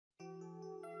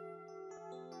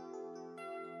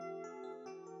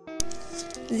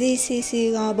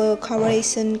GCC Global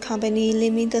Corporation Company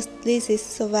Limited leases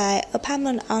survey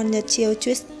apartment on the Chiêu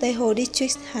Street, Tây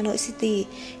District, Hanoi City.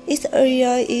 Its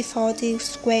area is 40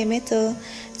 square meters.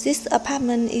 This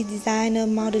apartment is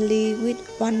designed modernly with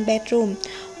one bedroom,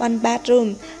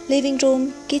 living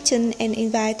room, kitchen, and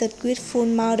invited with full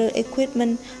modern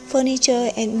equipment, furniture,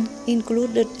 and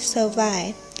included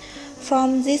survey.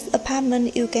 From this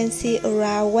apartment, you can see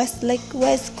around West Lake,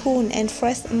 West cool and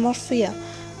fresh atmosphere.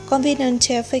 Convenient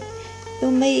traffic.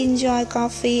 You may enjoy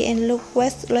coffee and look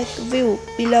West Lake view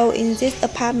below in this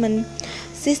apartment.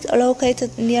 This is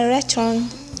located near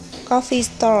restaurant, coffee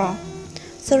store.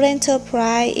 The rental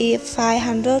price is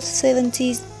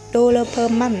 $570 per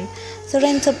month. The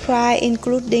rental price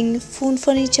including full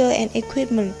furniture and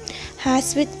equipment,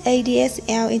 high-speed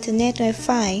ADSL Internet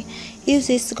Wi-Fi,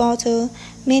 uses water,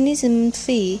 management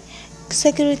fee,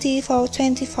 security for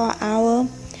 24 hours,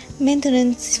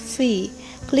 maintenance fee,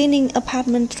 cleaning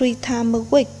apartment 3 times a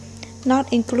week,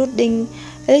 not including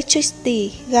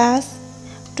electricity, gas,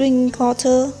 drinking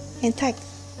water, and tax.